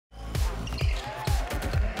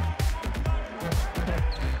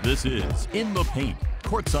This is In the Paint,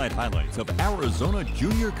 courtside highlights of Arizona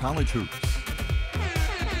junior college hoops.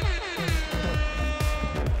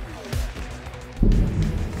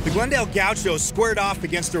 The Glendale Gauchos squared off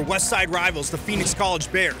against their West Side rivals, the Phoenix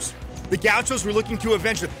College Bears. The Gauchos were looking to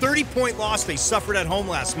avenge a 30-point loss they suffered at home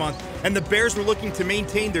last month, and the Bears were looking to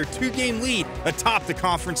maintain their two-game lead atop the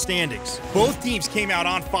conference standings. Both teams came out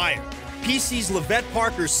on fire. PC's Levette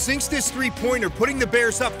Parker sinks this three-pointer, putting the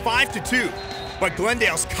Bears up 5-2. But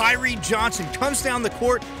Glendale's Kyrie Johnson comes down the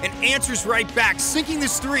court and answers right back, sinking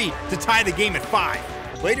this three to tie the game at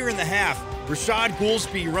 5. Later in the half, Rashad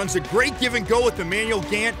Goolsby runs a great give-and-go with Emmanuel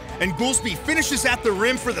Gant, and Goolsby finishes at the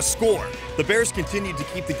rim for the score. The Bears continued to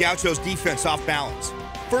keep the Gauchos' defense off balance.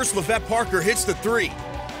 First, Levette Parker hits the three.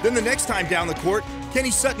 Then the next time down the court, Kenny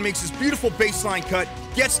Sutton makes his beautiful baseline cut,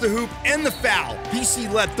 gets the hoop and the foul.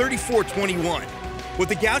 BC led 34-21. With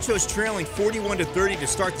the Gauchos trailing 41-30 to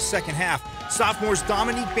start the second half, sophomores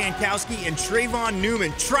Dominique Bankowski and Trayvon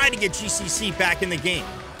Newman tried to get GCC back in the game.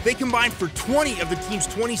 They combined for 20 of the team's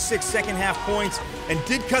 26 second-half points and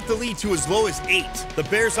did cut the lead to as low as 8. The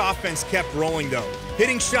Bears' offense kept rolling, though,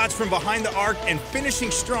 hitting shots from behind the arc and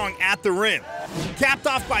finishing strong at the rim. Capped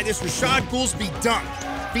off by this Rashad Goolsby dunk,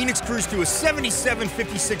 Phoenix cruised to a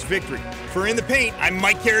 77-56 victory. For In the Paint, I'm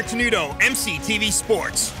Mike Caratanudo, MCTV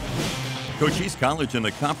Sports. Cochise College and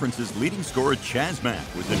the conference's leading scorer, Chaz Mack,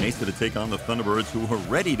 was in Mesa to take on the Thunderbirds, who were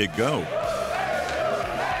ready to go.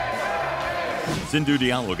 Sindhu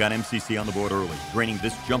Diallo got MCC on the board early, draining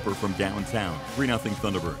this jumper from downtown, 3-0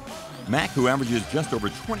 Thunderbird. Mack, who averages just over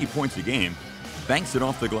 20 points a game, banks it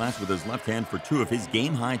off the glass with his left hand for 2 of his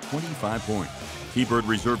game-high 25 points. T-Bird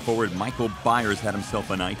reserve forward Michael Byers had himself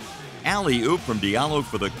a night. Alley-oop from Diallo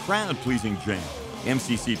for the crowd-pleasing jam.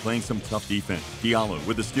 MCC playing some tough defense. Diallo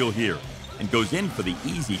with the steal here and goes in for the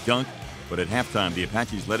easy dunk. But at halftime, the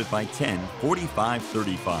Apaches led it by 10,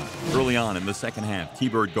 45-35. Early on in the second half,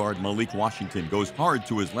 T-Bird guard Malik Washington goes hard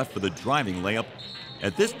to his left for the driving layup.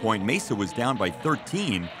 At this point, Mesa was down by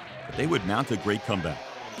 13, but they would mount a great comeback.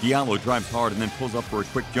 Diallo drives hard and then pulls up for a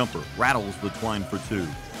quick jumper, rattles the twine for 2.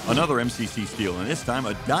 Another MCC steal, and this time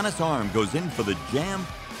Adonis Arm goes in for the jam,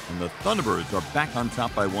 and the Thunderbirds are back on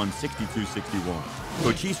top by 1, 62-61.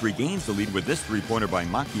 Cochise regains the lead with this three-pointer by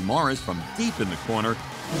Maki Morris from deep in the corner.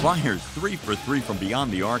 Fires 3 for 3 from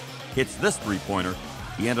beyond the arc, hits this three-pointer.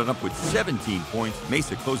 He ended up with 17 points.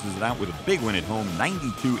 Mesa closes it out with a big win at home,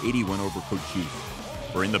 92-81 over Cochise.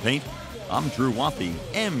 For In the Paint, I'm Drew Wathy,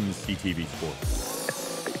 MCTV Sports.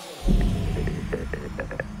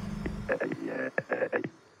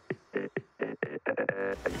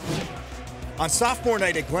 On sophomore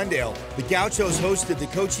night at Glendale, the Gauchos hosted the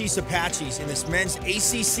Cochise Apaches in this men's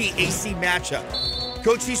ACC-AC matchup.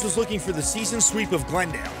 Cochise was looking for the season sweep of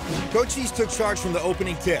Glendale. Cochise took charge from the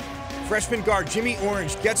opening tip. Freshman guard Jimmy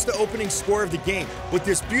Orange gets the opening score of the game with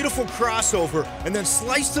this beautiful crossover and then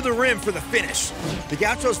sliced to the rim for the finish. The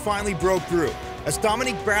Gauchos finally broke through as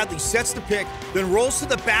Dominique Bradley sets the pick, then rolls to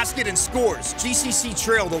the basket and scores. GCC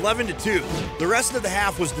trailed 11-2. The rest of the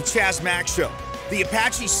half was the Chaz Mack show. The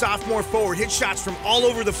Apache sophomore forward hit shots from all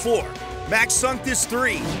over the floor. Mack sunk this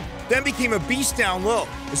three, then became a beast down low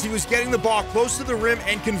as he was getting the ball close to the rim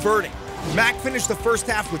and converting. Mack finished the first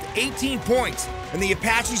half with 18 points, and the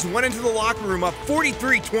Apaches went into the locker room up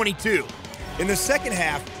 43-22. In the second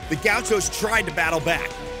half, the Gauchos tried to battle back.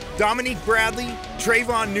 Dominique Bradley,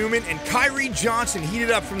 Trayvon Newman, and Kyrie Johnson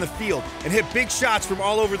heated up from the field and hit big shots from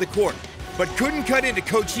all over the court, but couldn't cut into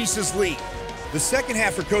Cochise's lead. The second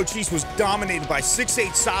half for Cochise was dominated by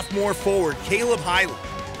 6'8" sophomore forward Caleb Hiley.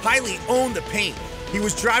 Hiley owned the paint. He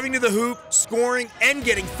was driving to the hoop, scoring, and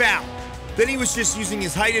getting fouled. Then he was just using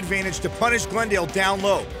his height advantage to punish Glendale down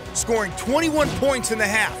low, scoring 21 points in the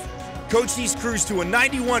half. Cochise cruised to a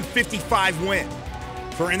 91-55 win.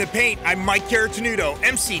 For In the Paint, I'm Mike Caratanudo,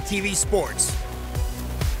 MCTV Sports.